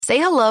Say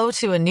hello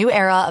to a new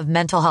era of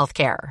mental health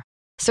care.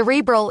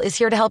 Cerebral is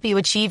here to help you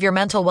achieve your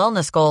mental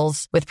wellness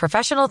goals with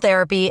professional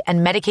therapy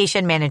and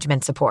medication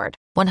management support.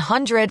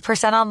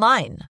 100%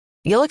 online.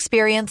 You'll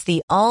experience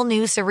the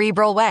all-new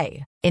Cerebral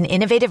Way, an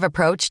innovative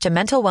approach to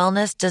mental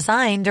wellness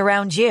designed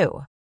around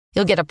you.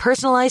 You'll get a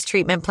personalized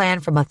treatment plan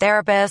from a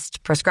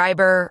therapist,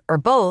 prescriber, or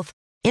both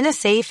in a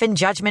safe and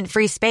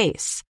judgment-free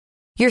space.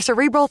 Your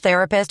Cerebral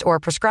therapist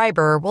or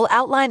prescriber will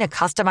outline a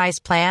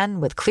customized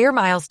plan with clear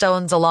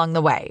milestones along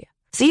the way,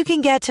 so you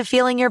can get to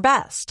feeling your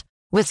best.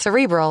 With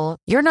Cerebral,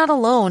 you're not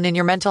alone in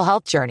your mental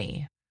health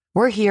journey.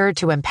 We're here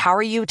to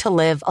empower you to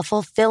live a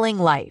fulfilling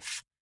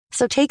life.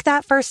 So take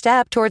that first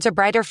step towards a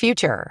brighter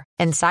future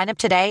and sign up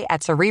today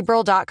at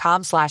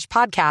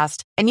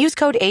Cerebral.com/podcast and use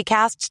code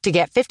ACAST to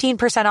get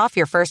 15% off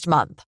your first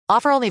month.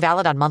 Offer only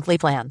valid on monthly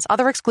plans.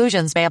 Other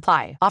exclusions may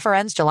apply. Offer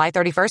ends July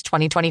 31st,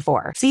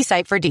 2024. See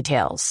site for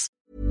details.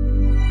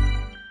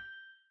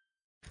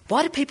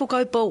 Why do people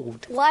go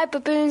bald? Why are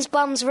baboons'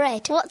 bums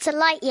red? What's a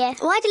light year?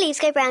 Why do leaves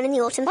go brown in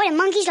the autumn? Why do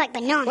monkeys like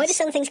bananas? Why do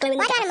some things glow in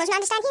the dark? Why do animals not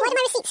understand you? Why do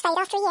my receipts fade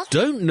after a year?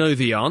 Don't know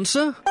the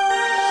answer?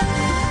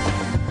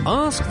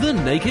 Ask the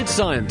Naked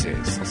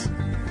Scientists.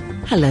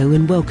 Hello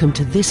and welcome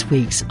to this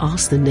week's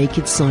Ask the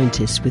Naked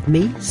Scientists with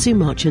me, Sue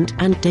Marchant,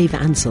 and Dave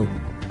Ansell.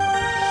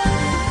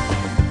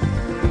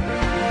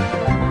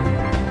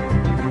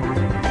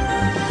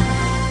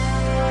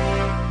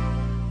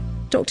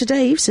 Dr.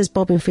 Dave, says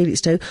Bob in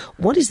Felixstowe,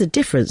 what is the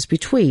difference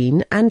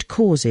between and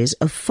causes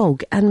of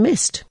fog and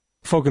mist?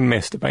 Fog and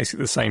mist are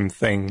basically the same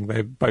thing.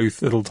 They're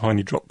both little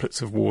tiny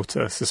droplets of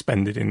water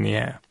suspended in the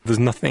air. There's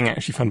nothing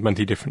actually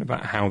fundamentally different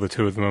about how the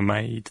two of them are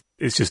made.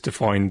 It's just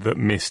defined that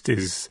mist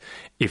is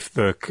if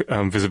the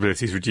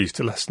visibility is reduced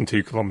to less than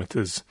 2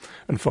 kilometres,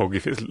 and fog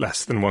if it's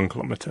less than 1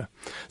 kilometre.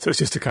 So it's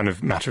just a kind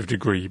of matter of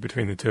degree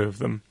between the two of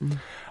them.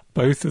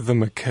 Both of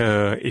them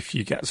occur if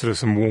you get sort of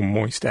some warm,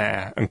 moist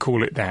air and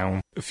cool it down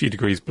a few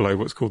degrees below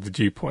what's called the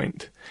dew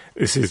point.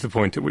 This is the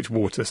point at which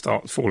water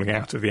starts falling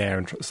out of the air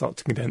and start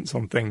to condense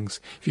on things.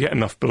 If you get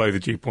enough below the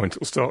dew point,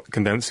 it'll start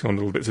condensing on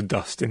little bits of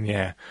dust in the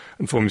air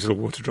and form these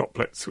little water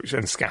droplets, which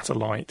then scatter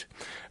light,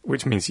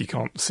 which means you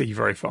can't see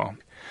very far.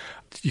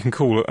 You can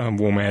cool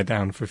warm air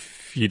down for a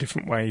few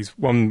different ways.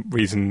 One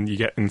reason you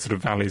get in sort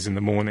of valleys in the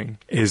morning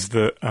is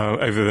that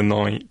over the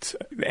night,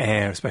 the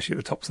air, especially at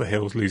the tops of the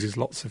hills, loses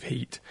lots of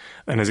heat.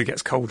 And as it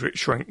gets colder, it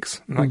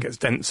shrinks, and that gets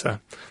denser.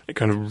 It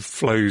kind of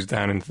flows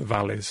down into the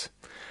valleys.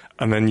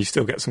 And then you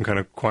still get some kind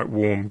of quite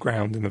warm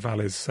ground in the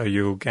valleys, so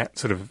you'll get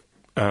sort of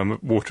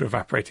water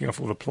evaporating off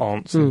all the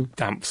plants and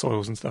damp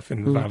soils and stuff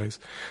in the valleys.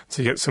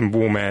 So you get some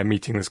warm air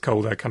meeting this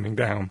cold air coming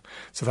down.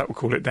 So that will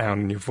cool it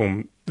down and you'll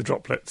form the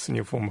droplets and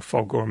you'll form a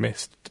fog or a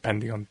mist,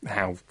 depending on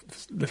how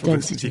little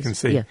distance you can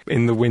see. Yeah.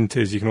 In the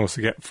winters, you can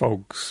also get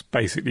fogs,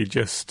 basically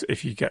just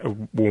if you get a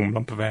warm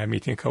lump of air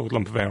meeting a cold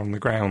lump of air on the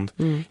ground,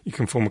 you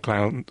can form a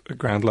cloud at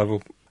ground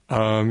level.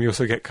 You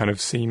also get kind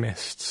of sea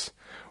mists,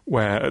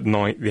 where at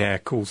night the air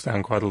cools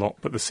down quite a lot,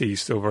 but the sea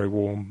is still very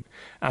warm.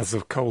 As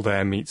the cold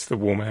air meets the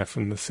warm air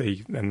from the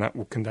sea, then that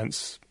will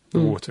condense the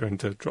water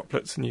into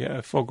droplets and you get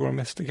a fog or a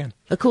mist again.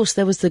 Of course,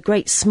 there was the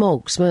great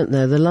smogs, weren't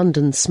there? The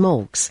London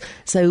smogs.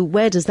 So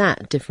where does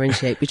that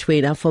differentiate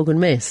between our fog and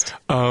mist?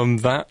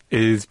 That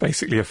is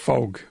basically a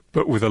fog,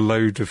 but with a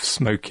load of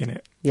smoke in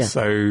it. Yeah.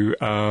 So,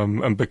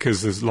 and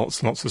because there's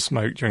lots and lots of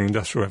smoke during the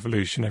Industrial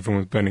Revolution, everyone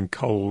was burning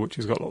coal, which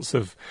has got lots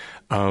of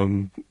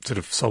sort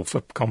of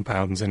sulphur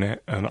compounds in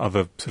it and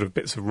other sort of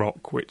bits of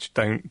rock which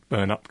don't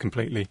burn up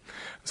completely.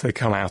 So they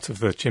come out of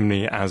the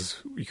chimney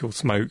as we call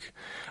smoke.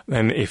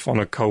 Then if on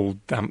a cold,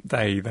 damp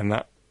day, then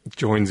that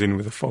joins in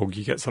with the fog,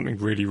 you get something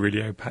really,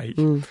 really opaque.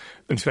 And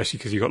especially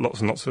because you've got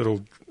lots and lots of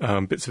little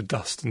bits of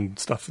dust and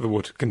stuff for the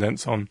water to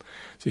condense on.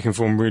 So you can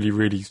form really,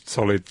 really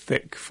solid,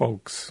 thick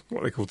fogs,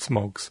 what they call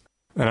smogs.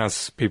 And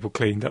as people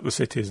cleaned up the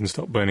cities and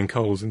stopped burning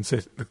coal in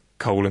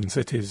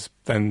cities,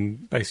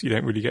 then basically you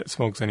don't really get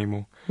smogs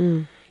anymore.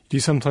 You do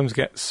sometimes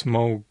get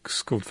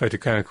smogs called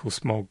photochemical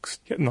smogs.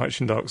 You get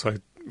nitrogen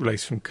dioxide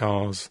released from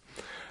cars,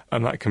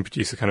 and that can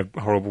produce a kind of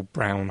horrible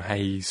brown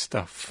haze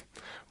stuff,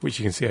 which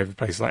you can see over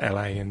places like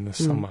LA in the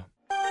summer.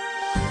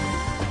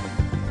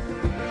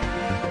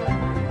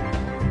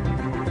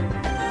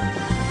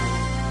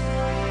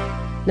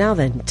 Now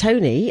then,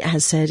 Tony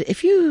has said,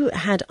 if you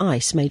had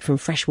ice made from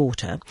fresh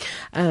water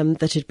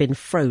that had been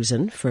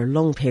frozen for a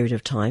long period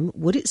of time,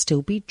 would it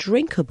still be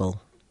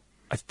drinkable?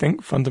 I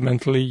think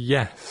fundamentally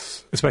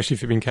yes, especially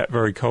if it's been kept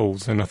very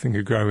cold so nothing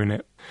could grow in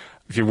it.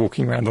 If you're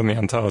walking around on the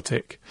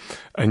Antarctic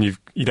and you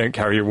don't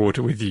carry your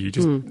water with you, you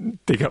just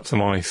dig up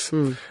some ice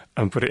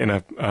and put it in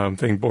a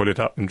thing, boil it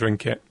up and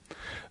drink it.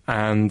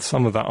 And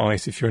some of that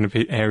ice, if you're in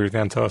an area of the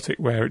Antarctic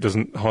where it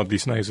doesn't hardly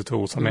snows at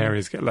all, some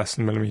areas get less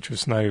than a millimetre of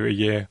snow a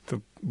year,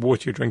 the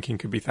water you're drinking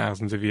could be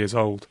thousands of years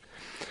old.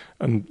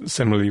 And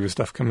similarly with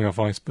stuff coming off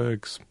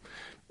icebergs,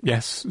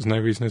 yes, there's no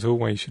reason at all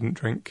why you shouldn't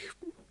drink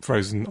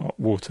frozen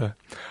water.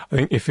 I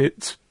think if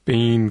it's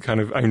been kind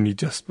of only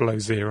just below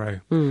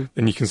zero,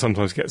 then you can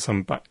sometimes get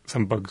some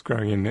bugs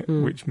growing in it,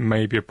 which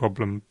may be a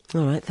problem.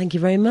 All right, thank you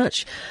very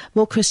much.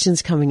 More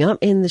questions coming up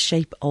in the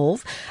shape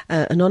of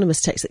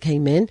anonymous text that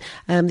came in.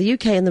 The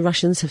UK and the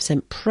Russians have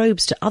sent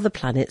probes to other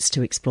planets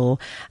to explore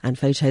and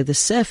photo the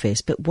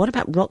surface, but what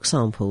about rock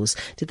samples?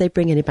 Did they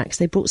bring any back? 'Cause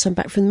they brought some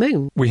back from the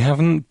moon. We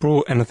haven't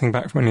brought anything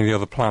back from any of the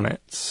other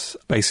planets,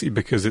 basically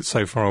because it's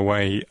so far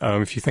away.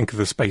 If you think of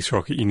the space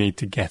rocket you need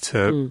to get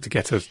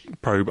a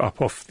probe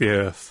up off the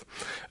Earth,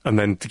 and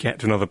then to get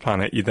to another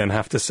planet, you then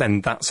have to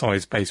send that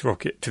size space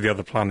rocket to the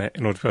other planet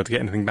in order to be able to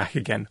get anything back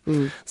again.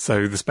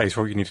 So the space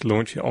rocket you need to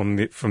launch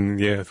it from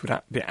the Earth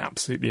would be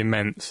absolutely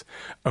immense,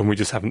 and we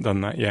just haven't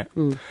done that yet.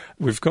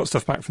 We've got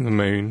stuff back from the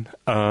moon.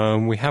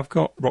 We have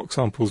got rock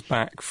samples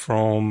back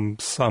from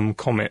some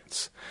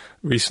comets.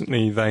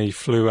 Recently, they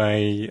flew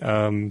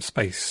a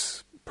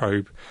space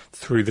probe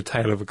through the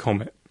tail of a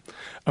comet.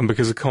 And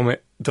because a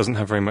comet doesn't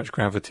have very much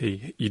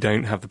gravity, you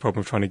don't have the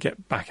problem of trying to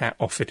get back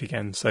off it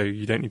again. So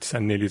you don't need to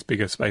send nearly as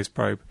big a space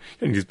probe.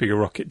 You don't need as big a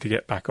rocket to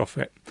get back off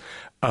it.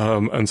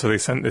 And so they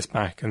sent this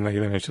back, and they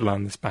managed to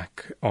land this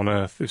back on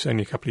Earth. It was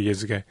only a couple of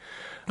years ago.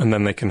 And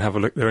then they can have a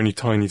look. They're only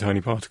tiny,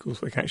 tiny particles.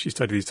 They can actually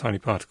study these tiny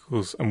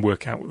particles and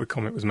work out what the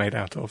comet was made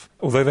out of.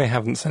 Although they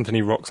haven't sent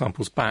any rock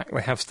samples back,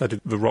 they have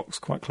studied the rocks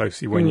quite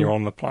closely when you're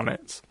on the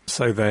planets.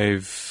 So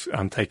they've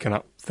taken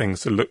up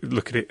things to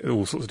look at it,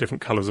 all sorts of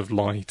different colours of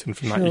light, and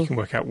from that you can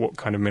work out what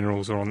kind of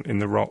minerals are in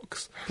the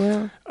rocks.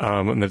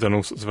 And they've done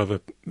all sorts of other,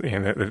 they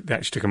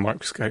actually took a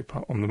microscope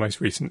on the most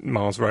recent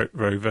Mars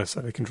rover, so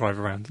they can drive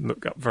around and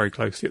look up very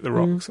closely at the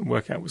rocks and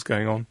work out what's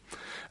going on.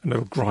 And a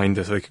little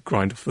grinder, so they could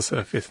grind off the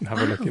surface and have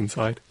a look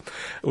inside.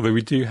 Although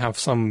we do have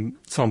some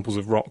samples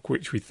of rock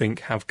which we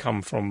think have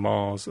come from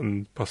Mars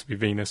and possibly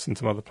Venus and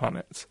some other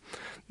planets.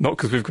 Not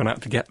because we've gone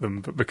out to get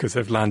them, but because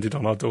they've landed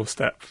on our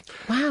doorstep.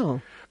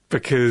 Wow.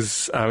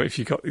 Because if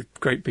you've got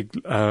great big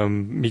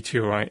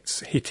meteorites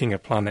hitting a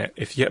planet,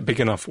 if you get a big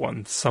enough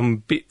one, some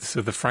bits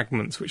of the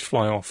fragments which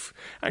fly off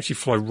actually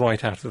fly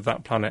right out of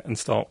that planet and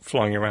start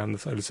flying around the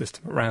solar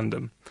system at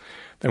random.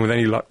 Then with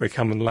any luck, they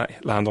come and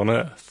land on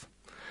Earth.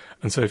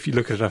 And so if you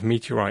look at enough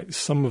meteorites,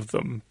 some of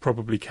them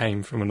probably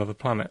came from another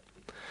planet.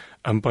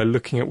 And by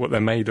looking at what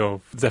they're made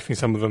of, definitely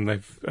some of them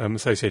they've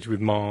associated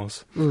with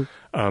Mars,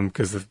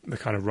 because the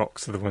kind of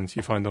rocks are the ones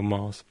you find on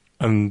Mars.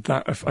 And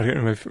that, I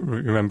don't know if you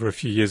remember a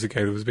few years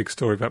ago, there was a big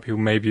story about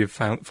people maybe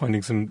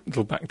finding some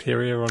little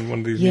bacteria on one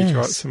of these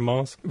meteorites from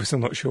Mars. We're still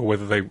not sure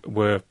whether they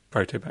were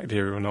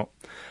protobacteria or not.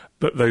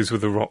 But those were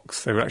the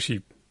rocks. They were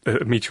actually,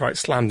 a meteorite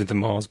slammed into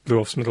Mars, blew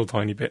off some little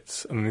tiny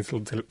bits, and then these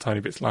little tiny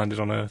bits landed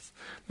on Earth.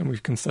 And we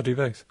can study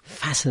those.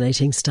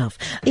 Fascinating stuff.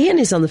 Ian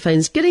is on the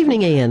phones. Good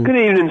evening, Ian. Good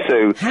evening,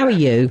 Sue. How are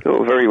you?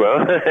 Oh, very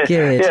well.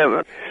 Good.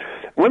 Yeah,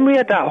 when we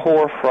had that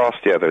hoar frost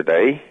the other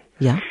day,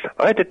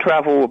 I had to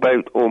travel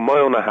about a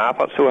mile and a half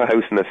up to a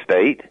house in the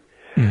estate,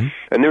 and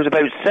there was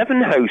about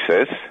 7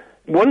 houses.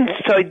 One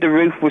side the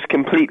roof was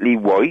completely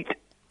white,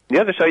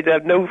 the other side they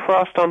had no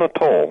frost on at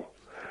all.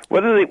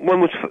 Whether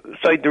one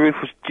side the roof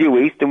was due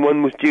east and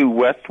one was due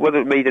west, whether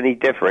it made any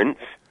difference.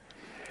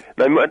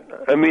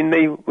 I mean,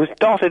 they was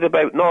dotted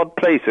about in odd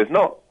places,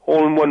 not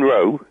all in one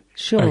row.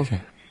 Sure. Okay.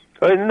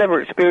 I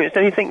never experienced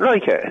anything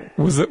like it.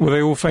 Were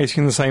they all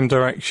facing the same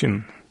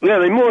direction? Yeah,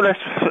 they more or less,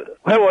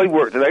 how I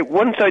worked it out,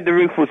 one side the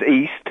roof was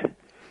east,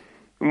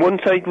 and one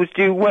side was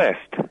due west.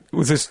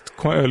 Was this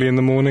quite early in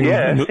the morning?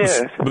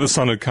 Yes. But the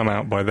sun had come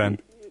out by then?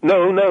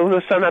 No,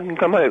 the sun hadn't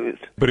come out.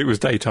 But it was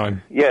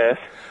daytime? Yes.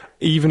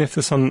 Even if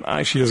the sun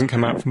actually doesn't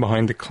come out from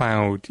behind a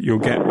cloud, you'll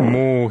get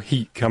more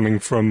heat coming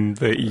from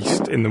the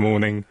east in the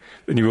morning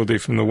than you will do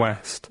from the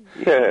west.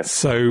 Yeah.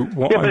 So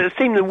what? Yeah, but it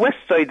seemed the west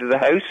side of the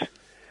house,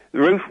 the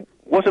roof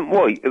wasn't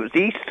white. It was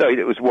the east side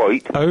that was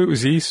white. Oh, it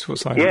was east? What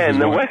side? Yeah, was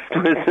and the white?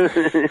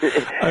 west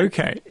was...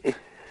 Okay.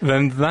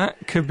 Then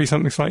that could be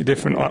something slightly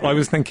different. I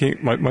was thinking,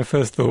 my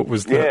first thought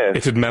was that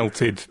it had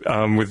melted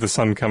with the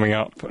sun coming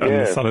up,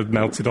 and the sun had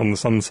melted on the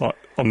sun side,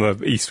 on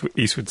the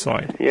eastward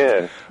side.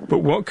 Yeah. But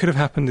what could have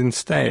happened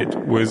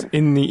instead was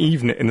in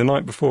the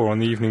night before, on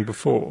the evening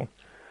before,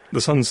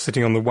 the sun's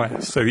sitting on the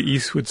west, so the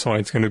eastward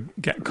side's going to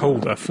get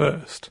colder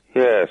first.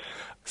 Yes.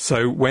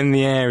 So when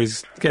the air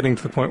is getting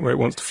to the point where it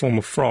wants to form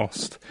a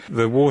frost,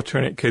 the water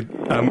in it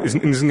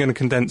isn't going to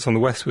condense on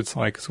the westward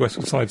side, because the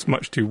westward side's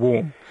much too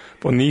warm.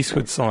 But on the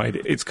eastward side,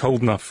 it's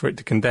cold enough for it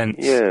to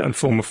condense and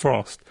form a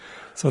frost.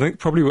 So I think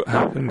probably what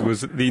happened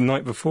was that the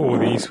night before,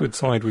 the eastward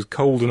side was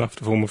cold enough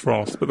to form a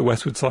frost, but the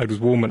westward side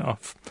was warm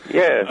enough.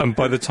 Yes. And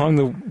by the time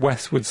the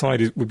westward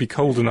side would be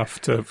cold enough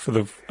for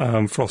the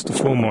frost to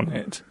form on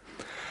it,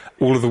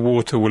 all of the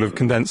water will have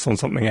condensed on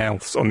something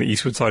else on the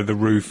eastward side of the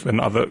roof and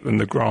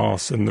the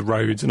grass and the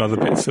roads and other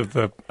bits of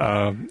the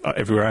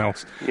everywhere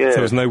else. Yeah. So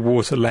there's no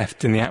water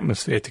left in the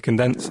atmosphere to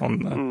condense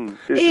on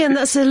there. Ian,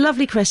 that's a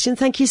lovely question.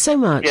 Thank you so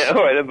much. Yeah,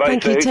 all right, bye.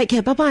 Thank you. Take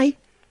care. Bye-bye.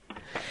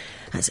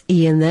 That's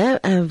Ian there.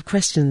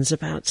 Questions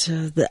about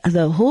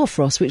the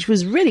hoarfrost, which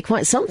was really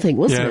quite something,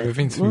 wasn't it? Yeah, there have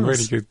been some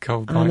really good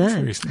cold nights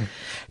recently.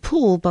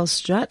 Paul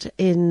Bulstrat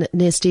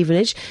near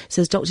Stevenage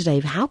says, Dr.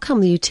 Dave, how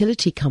come the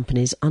utility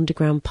companies'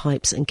 underground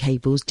pipes and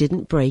cables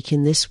didn't break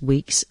in this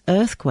week's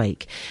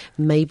earthquake?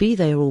 Maybe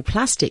they are all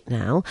plastic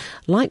now.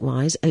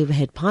 Likewise,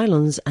 overhead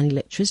pylons and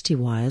electricity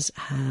wires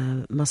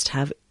must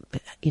have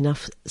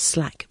enough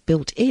slack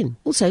built in.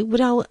 Also, would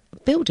our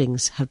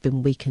buildings have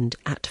been weakened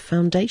at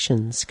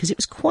foundations? Because it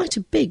was quite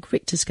a big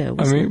Richter scale,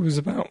 wasn't it? It was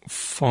about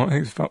 5. It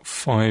was about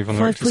 5 on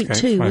the Richter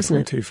scale. 5.2,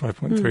 wasn't it?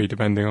 5.3,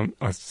 depending on.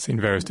 I've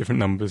seen various different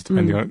numbers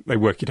depending on. They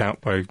work it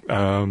out by.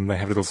 They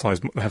have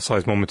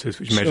seismometers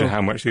which measure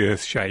how much the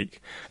Earth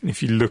shake, and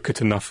if you look at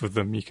enough of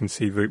them, you can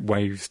see the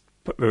waves.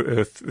 But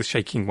the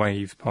shaking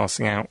waves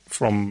passing out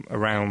from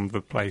around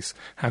the place,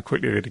 how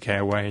quickly they decay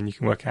away, and you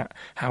can work out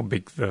how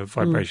big the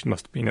vibration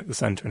must have been at the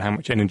centre and how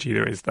much energy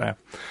there is there.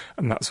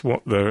 And that's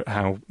what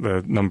how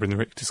the number in the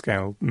Richter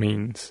scale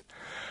means.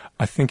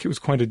 I think it was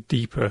quite a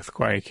deep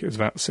earthquake. It was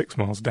about 6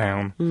 miles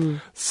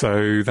down.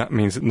 So that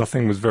means that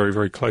nothing was very,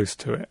 very close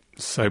to it.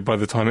 So by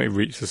the time it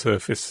reached the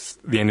surface,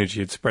 the energy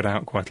had spread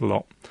out quite a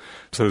lot.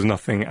 So there's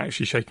nothing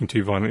actually shaking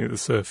too violently at the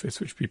surface,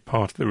 which would be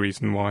part of the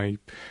reason why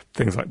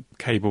things like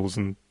cables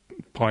and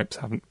pipes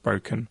haven't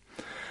broken.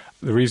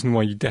 The reason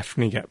why you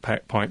definitely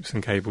get pipes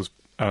and cables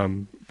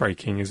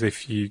breaking is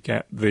if you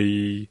get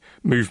the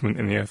movement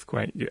in the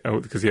earthquake,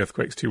 because the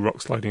earthquake's two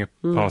rocks sliding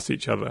past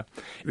each other.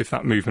 If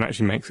that movement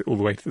actually makes it all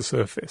the way to the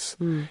surface,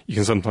 you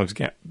can sometimes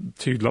get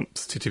two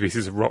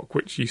pieces of rock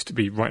which used to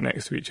be right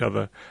next to each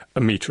other,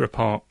 a metre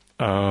apart.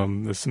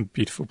 There's some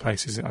beautiful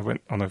places. I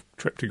went on a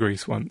trip to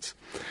Greece once,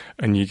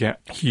 and you get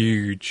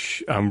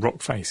huge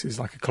rock faces,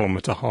 like 1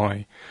 kilometre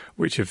high,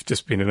 which have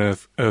just been an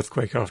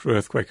earthquake after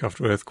earthquake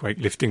after earthquake,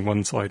 lifting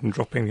one side and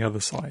dropping the other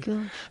side.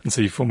 God. And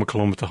so you form a 1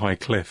 kilometre high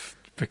cliff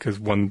because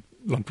one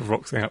lump of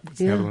rock's going upwards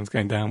and the other one's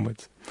going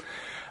downwards.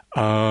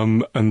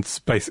 And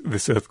basically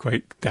this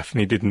earthquake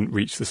definitely didn't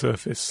reach the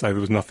surface, so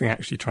there was nothing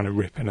actually trying to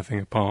rip anything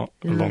apart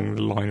along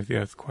the line of the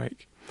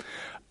earthquake.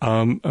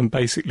 And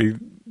basically,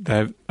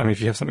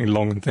 if you have something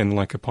long and thin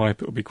like a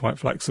pipe, it will be quite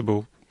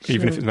flexible. Sure.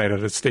 Even if it's made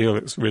out of steel,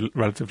 it's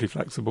relatively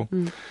flexible.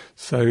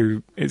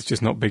 So it's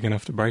just not big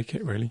enough to break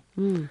it, really.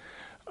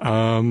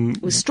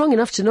 It was strong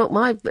enough to knock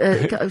my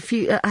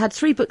I had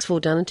 3 books fall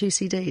down and 2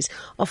 CDs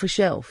off a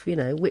shelf,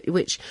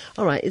 which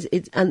all right,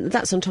 and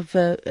that's on top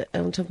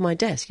of my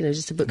desk,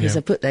 just a bookcase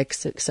I put there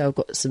so I've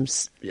got some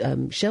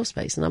shelf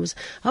space, and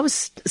I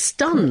was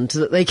stunned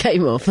that they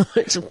came off.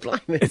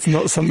 It's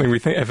not something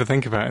we ever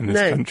think about in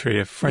this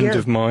country. A friend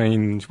of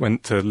mine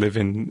went to live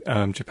in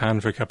Japan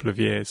for a couple of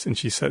years, and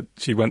she said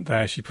she went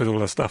there, she put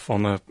all her stuff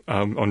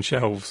on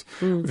shelves.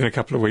 Within a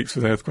couple of weeks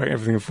of the earthquake,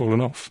 everything had fallen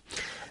off.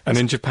 And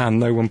in Japan,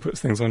 no one puts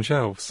things on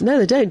shelves. No,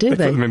 they don't, do they?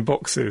 They put them in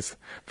boxes,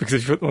 because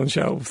if you put them on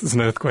shelves, there's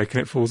an earthquake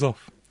and it falls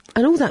off.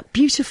 And all that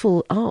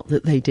beautiful art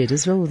that they did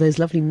as well, those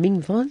lovely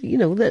Ming, all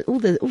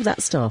that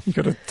stuff. You've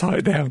got to tie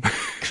it down.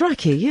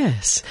 Cracky,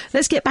 yes.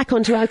 Let's get back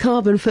onto our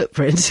carbon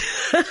footprint.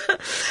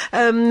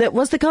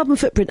 Was the carbon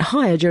footprint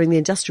higher during the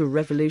Industrial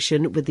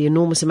Revolution with the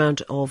enormous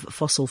amount of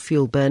fossil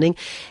fuel burning?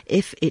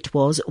 If it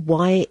was,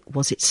 why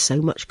was it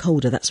so much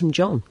colder? That's from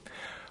John.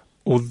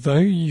 Although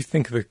you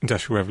think of the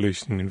Industrial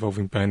Revolution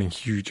involving burning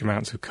huge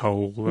amounts of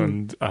coal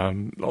and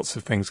lots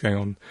of things going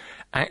on,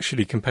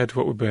 actually, compared to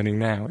what we're burning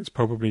now,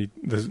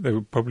 they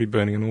were probably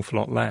burning an awful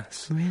lot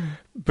less. Really?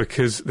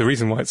 Because the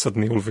reason why it's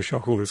suddenly all of a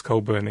shock, all this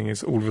coal burning,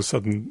 is all of a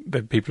sudden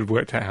people have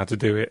worked out how to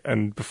do it,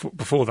 and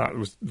before that there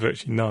was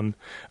virtually none,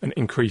 and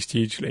increased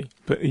hugely.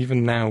 But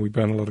even now we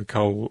burn a lot of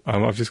coal.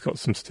 I've just got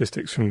some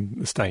statistics from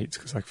the States,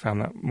 because I found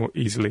that more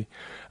easily.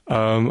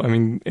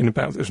 In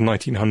about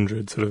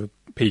 1900, sort of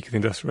peak of the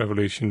Industrial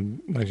Revolution,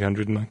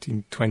 1900 and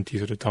 1920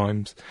 sort of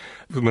times,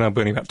 we're now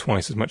burning about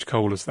twice as much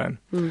coal as then.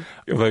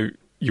 Although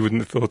you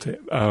wouldn't have thought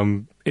it.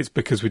 It's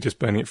because we're just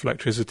burning it for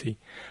electricity,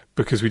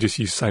 because we just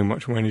use so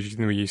much more energy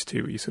than we used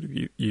to. We sort of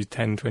use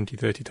 10, 20,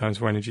 30 times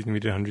more energy than we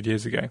did 100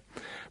 years ago,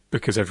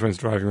 because everyone's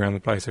driving around the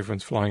place,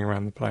 everyone's flying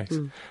around the place.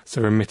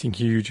 So we're emitting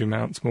huge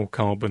amounts more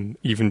carbon,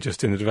 even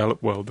just in the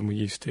developed world, than we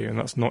used to. And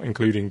that's not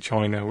including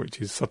China,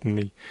 which is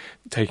suddenly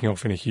taking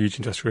off in a huge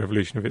industrial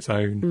revolution of its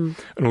own,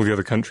 and all the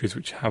other countries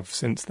which have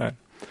since then.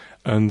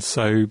 And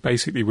so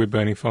basically we're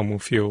burning far more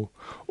fuel.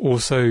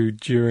 Also,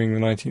 during the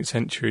 19th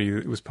century,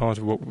 it was part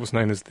of what was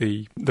known as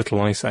the Little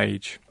Ice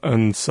Age.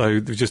 And so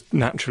there was just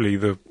naturally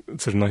the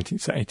sort of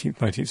 18th,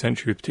 19th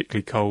century was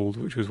particularly cold,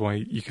 which was why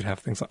you could have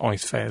things like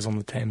ice fairs on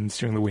the Thames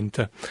during the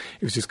winter.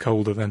 It was just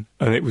colder then.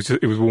 And it was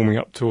warming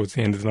up towards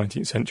the end of the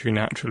 19th century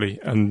naturally.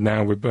 And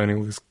now we're burning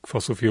all these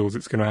fossil fuels.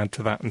 It's going to add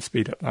to that and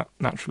speed up that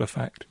natural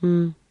effect.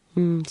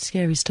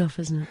 Scary stuff,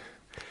 isn't it?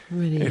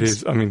 Really it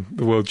is.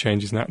 The world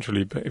changes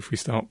naturally, but if we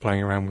start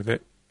playing around with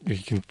it, you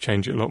can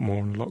change it a lot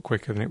more and a lot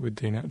quicker than it would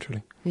do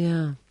naturally.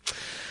 Yeah.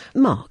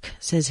 Mark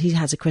says he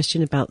has a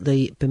question about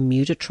the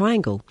Bermuda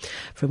Triangle.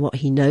 From what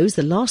he knows,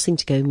 the last thing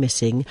to go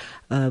missing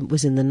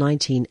was in the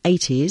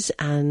 1980s,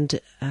 and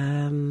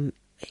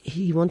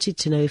he wanted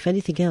to know if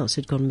anything else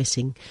had gone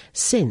missing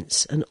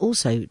since, and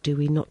also, do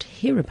we not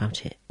hear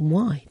about it?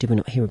 Why do we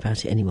not hear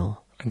about it anymore?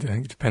 I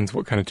think it depends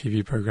what kind of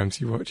TV programmes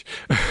you watch.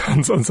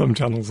 on some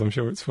channels, I'm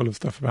sure it's full of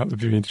stuff about the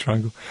Bermuda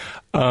Triangle.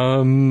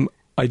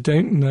 I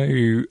don't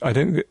know. I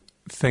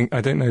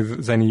don't know that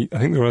there's any. I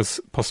think there are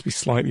possibly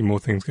slightly more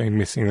things going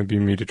missing in the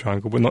Bermuda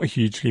Triangle, but not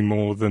hugely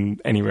more than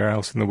anywhere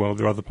else in the world.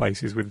 There are other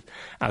places with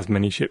as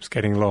many ships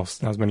getting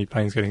lost and as many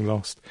planes getting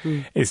lost.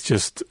 It's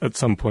just at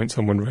some point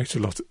someone wrote a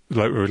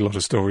lot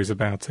of stories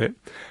about it,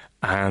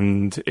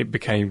 and it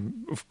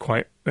became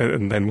quite.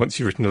 And then once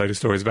you've written a load of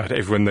stories about it,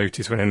 everyone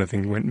noticed when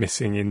anything went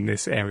missing in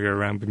this area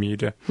around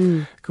Bermuda,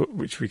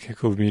 which we can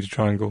call the Bermuda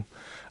Triangle.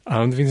 There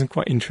have been some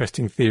quite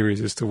interesting theories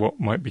as to what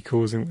might be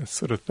causing this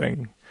sort of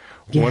thing.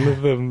 Yeah. One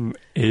of them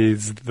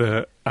is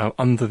that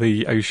under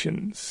the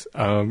oceans,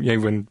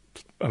 when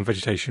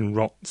vegetation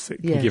rots,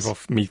 it can give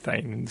off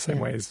methane in the same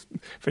way as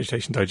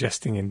vegetation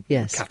digesting in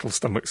cattle's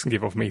stomachs can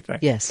give off methane.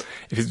 Yes.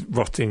 If it's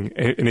rotting,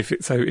 and if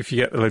you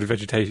get a load of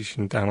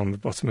vegetation down on the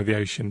bottom of the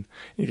ocean,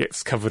 it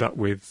gets covered up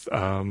with,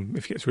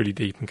 if it gets really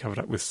deep and covered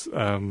up with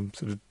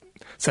sort of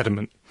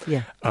sediment,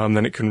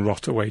 then it can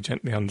rot away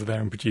gently under there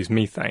and produce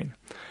methane.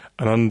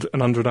 And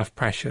under enough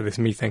pressure, this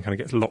methane kind of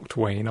gets locked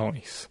away in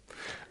ice.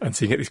 And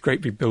so you get these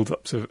great big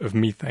build-ups of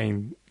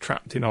methane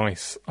trapped in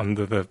ice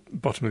under the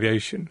bottom of the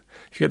ocean.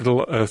 If you get a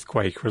little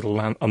earthquake or a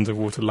little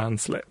underwater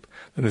landslip,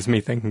 then this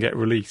methane can get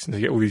released, and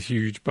you get all these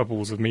huge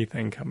bubbles of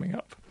methane coming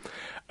up.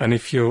 And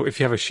if you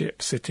have a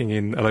ship sitting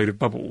in a load of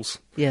bubbles,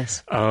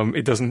 it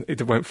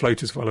won't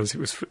float as well as it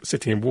was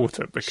sitting in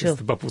water, because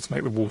the bubbles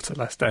make the water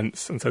less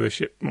dense, and so the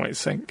ship might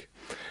sink.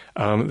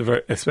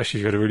 Especially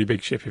if you had a really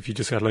big ship, if you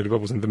just had a load of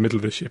bubbles in the middle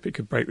of the ship, it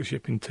could break the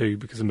ship in two,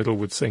 because the middle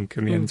would sink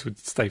and the ends would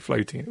stay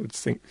floating. It would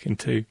sink in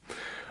two.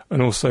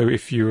 And also,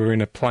 if you were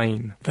in a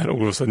plane, then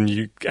all of a sudden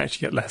you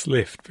actually get less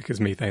lift, because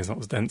methane is not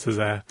as dense as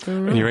air,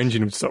 and your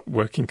engine would stop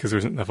working because there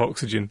isn't enough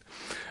oxygen,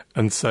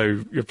 and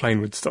so your plane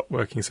would stop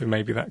working. So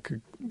maybe that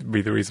could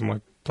be the reason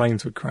why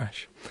planes would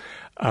crash.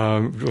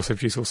 It would also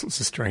produce all sorts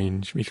of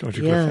strange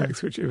meteorological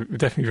effects, which are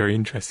definitely very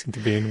interesting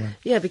to be in one.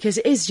 Yeah, because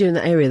it is during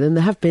that area. Then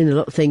there have been a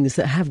lot of things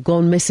that have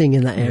gone missing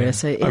in that area. Yeah.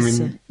 So it's,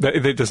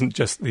 it doesn't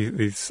just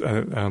these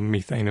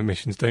methane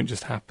emissions don't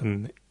just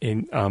happen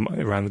in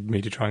around the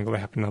Bermuda Triangle. They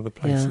happen in other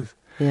places.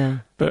 Yeah.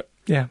 But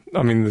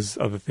there's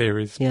other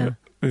theories. Yeah. But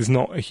there's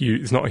not a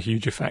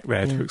huge effect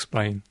there to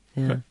explain.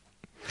 Yeah. But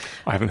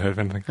I haven't heard of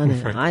anything.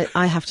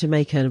 I have to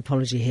make an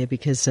apology here,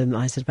 because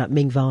I said about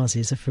Ming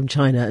vases are from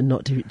China and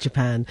not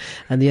Japan,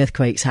 and the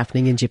earthquakes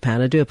happening in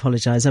Japan. I do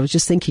apologise. I was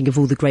just thinking of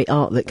all the great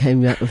art that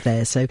came out of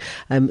there. So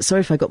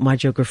sorry if I got my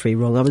geography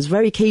wrong. I was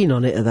very keen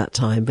on it at that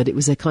time, but it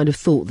was a kind of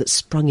thought that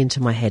sprung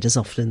into my head, as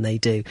often they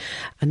do.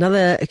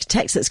 Another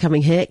text that's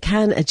coming here: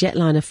 can a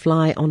jetliner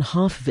fly on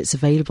half of its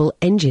available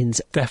engines?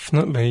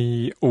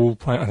 Definitely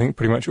I think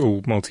pretty much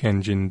all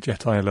multi-engine jet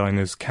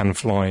airliners can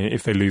fly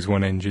if they lose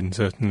one engine,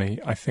 certainly.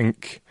 I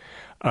think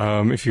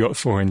if you've got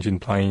a 4-engine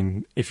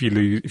plane, if you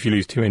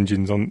lose 2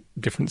 engines on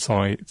different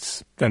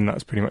sites, then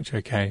that's pretty much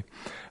okay.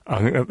 I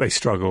think that they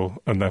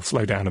struggle and they'll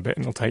slow down a bit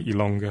and it'll take you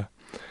longer.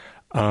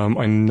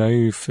 I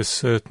know for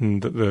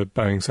certain that the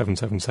Boeing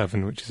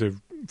 777, which is a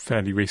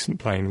fairly recent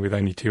plane with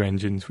only 2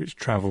 engines, which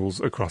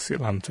travels across the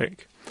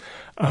Atlantic,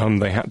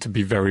 they had to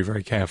be very,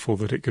 very careful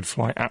that it could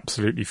fly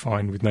absolutely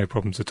fine with no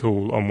problems at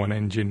all on one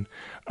engine,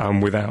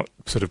 without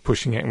sort of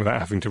pushing it and without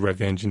having to rev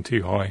the engine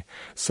too high.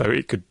 So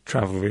it could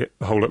travel the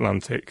whole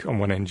Atlantic on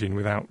one engine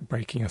without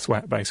breaking a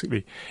sweat,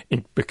 basically,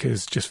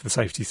 because just for the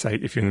safety's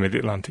sake, if you're in the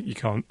mid-Atlantic, you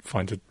can't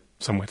find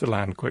somewhere to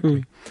land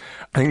quickly.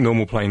 I think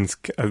normal planes,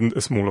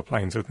 smaller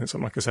planes, I think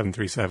something like a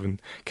 737,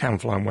 can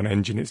fly on one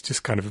engine. It's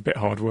just kind of a bit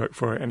hard work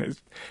for it, and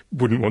it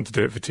wouldn't want to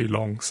do it for too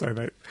long, so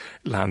that it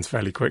lands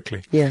fairly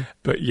quickly. Yeah.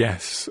 But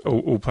yes,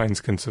 all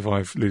planes can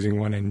survive losing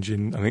one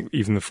engine. I think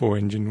even the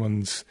 4-engine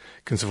ones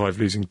can survive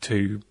losing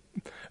 2.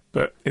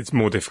 But it's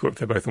more difficult if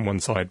they're both on one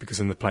side, because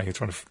then the plane is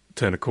trying to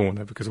turn a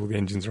corner because all the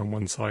engines are on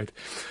one side,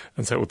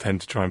 and so it will tend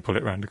to try and pull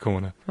it round a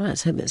corner. Right,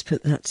 so let's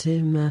put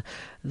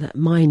that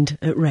mind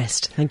at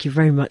rest. Thank you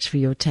very much for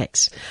your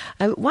text.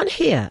 One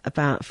here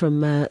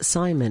from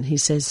Simon. He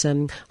says,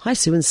 "Hi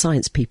Sue and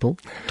science people,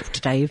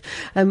 Dr. Dave.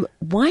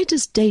 Why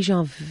does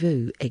déjà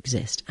vu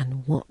exist,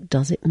 and what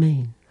does it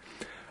mean?"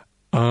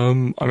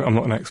 I'm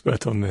not an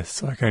expert on this,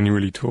 so I can only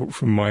really talk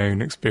from my own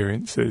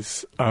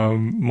experiences.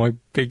 My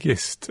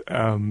biggest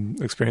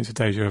experience with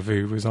déjà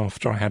vu was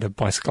after I had a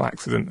bicycle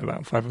accident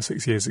about 5 or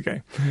 6 years ago.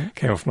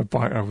 Came off my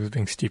bike, I was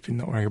being stupid,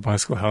 not wearing a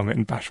bicycle helmet,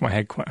 and bashed my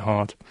head quite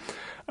hard.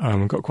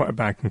 Got quite a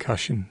bad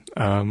concussion.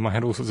 I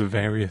had all sorts of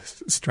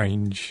various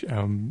strange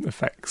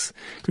effects,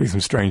 including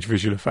some strange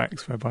visual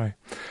effects, whereby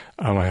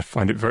I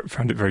found it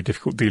very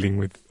difficult dealing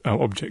with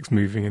objects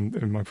moving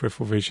in my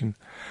peripheral vision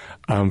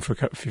for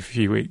a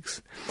few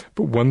weeks.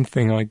 But one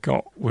thing I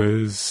got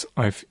was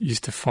I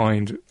used to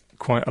find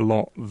quite a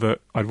lot that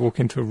I'd walk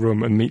into a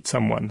room and meet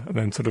someone, and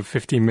then sort of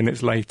 15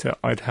 minutes later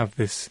I'd have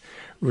this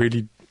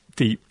really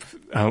deep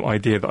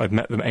idea that I'd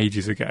met them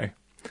ages ago.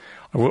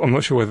 I'm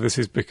not sure whether this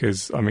is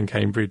because I'm in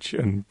Cambridge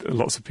and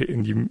lots of people,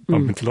 and you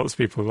bump into lots of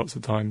people lots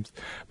of times,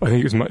 but I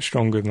think it was much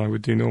stronger than I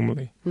would do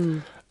normally.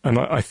 And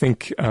I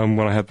think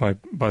when I had my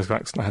bicycle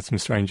accident, I had some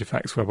strange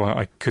effects whereby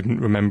I couldn't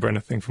remember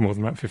anything for more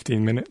than about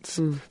 15 minutes.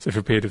 So for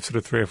a period of sort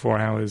of 3 or 4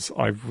 hours,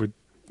 I would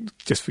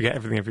just forget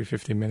everything every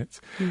 15 minutes.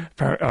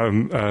 I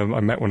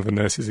met one of the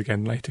nurses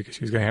again later because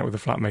she was going out with a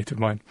flatmate of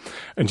mine,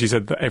 and she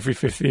said that every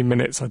 15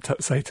 minutes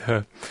I'd say to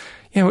her,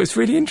 "Yeah, well, it's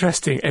really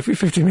interesting. Every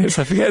 15 minutes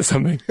I forget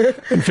something."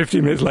 And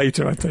 15 minutes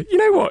later I'd say, "You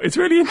know what? It's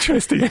really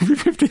interesting. Every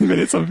 15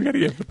 minutes I'm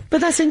forgetting everything."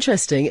 But that's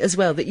interesting as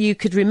well, that you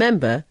could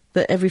remember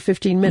that every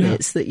 15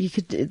 minutes that you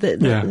could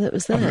that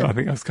was there. I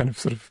think I was kind of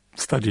sort of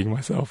studying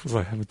myself, as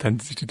I have a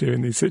tendency to do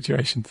in these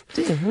situations.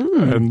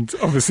 And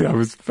obviously I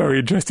was very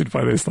interested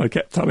by this, and I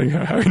kept telling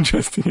her how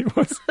interesting it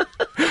was.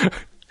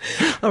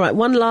 All right,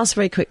 one last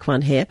very quick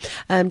one here.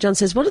 John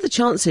says, what are the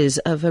chances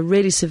of a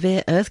really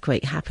severe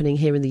earthquake happening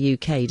here in the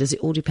UK? Does it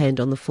all depend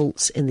on the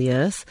faults in the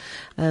earth?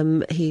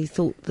 He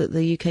thought that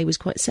the UK was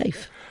quite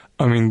safe.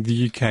 I mean,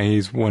 the UK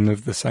is one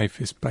of the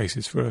safest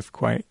places for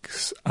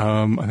earthquakes.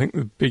 I think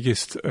the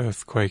biggest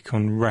earthquake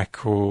on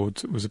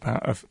record was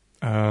about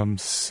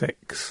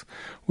 6,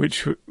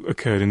 which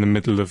occurred in the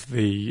middle of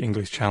the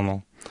English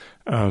Channel,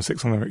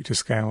 6 on the Richter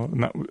scale,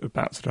 and that was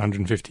about sort of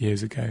 150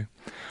 years ago.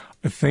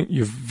 I think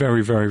you're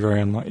very, very, very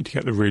unlikely to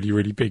get the really,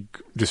 really big,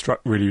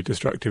 really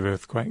destructive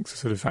earthquakes,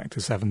 sort of factor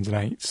 7s and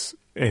 8s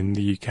in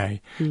the UK,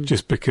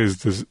 just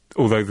because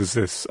although there's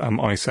this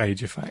ice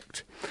age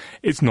effect,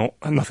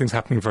 nothing's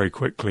happening very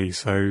quickly,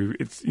 so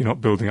you're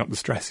not building up the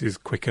stresses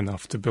quick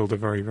enough to build a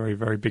very, very,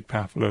 very big,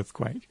 powerful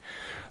earthquake.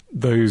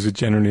 Those are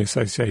generally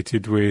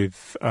associated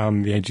with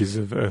the edges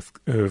of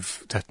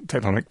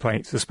tectonic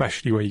plates,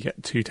 especially where you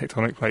get 2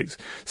 tectonic plates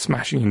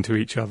smashing into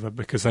each other,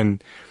 because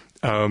then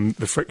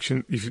the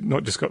friction, you've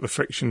not just got the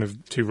friction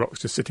of 2 rocks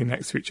just sitting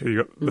next to each other,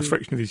 you've got the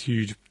friction of these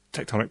huge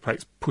tectonic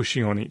plates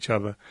pushing on each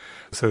other,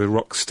 so the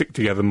rocks stick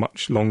together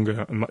much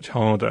longer and much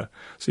harder,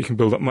 so you can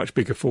build up much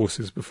bigger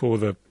forces before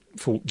the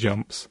fault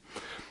jumps.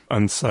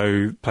 And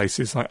so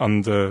places like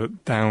under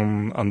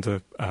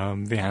the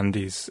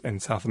Andes in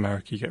South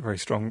America, you get very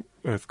strong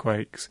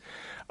earthquakes,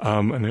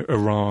 and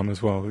Iran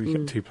as well, you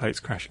get 2 plates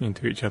crashing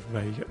into each other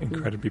there, you get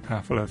incredibly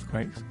powerful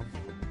earthquakes.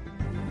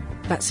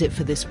 That's it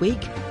for this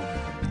week.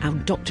 Our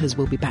doctors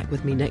will be back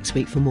with me next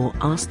week for more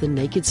Ask the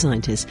Naked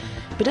Scientist.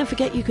 But don't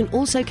forget, you can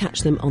also catch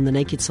them on the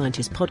Naked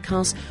Scientist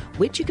podcast,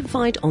 which you can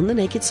find on the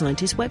Naked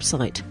Scientist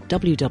website,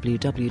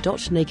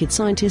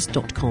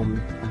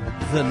 www.nakedscientist.com.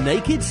 The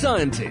Naked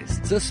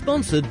Scientists are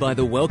sponsored by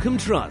the Wellcome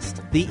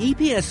Trust, the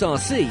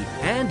EPSRC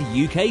and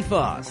UK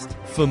Fast.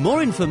 For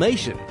more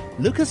information,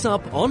 look us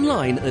up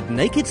online at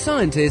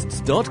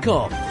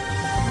nakedscientists.com.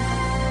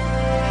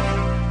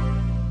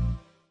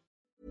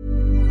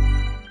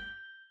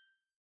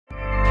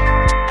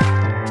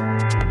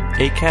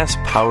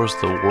 Acast powers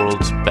the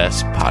world's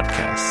best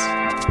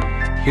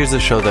podcasts. Here's a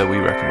show that we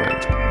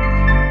recommend.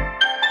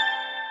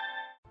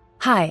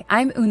 Hi,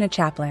 I'm Una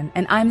Chaplin,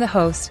 and I'm the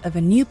host of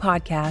a new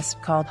podcast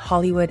called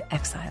Hollywood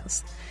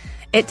Exiles.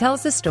 It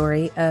tells the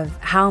story of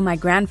how my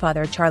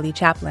grandfather, Charlie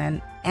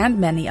Chaplin, and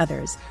many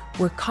others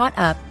were caught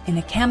up in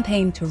a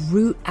campaign to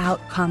root out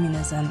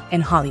communism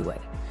in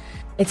Hollywood.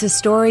 It's a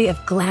story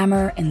of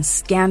glamour and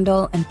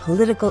scandal and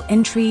political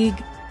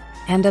intrigue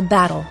and a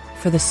battle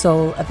for the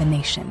soul of a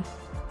nation.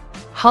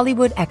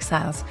 Hollywood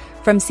Exiles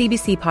from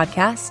CBC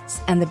Podcasts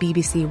and the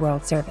BBC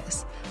World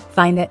Service.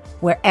 Find it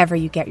wherever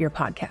you get your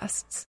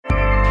podcasts.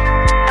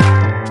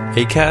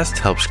 Acast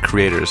helps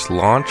creators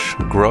launch,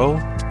 grow,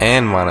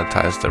 and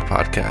monetize their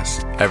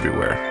podcasts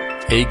everywhere.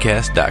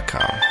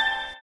 Acast.com.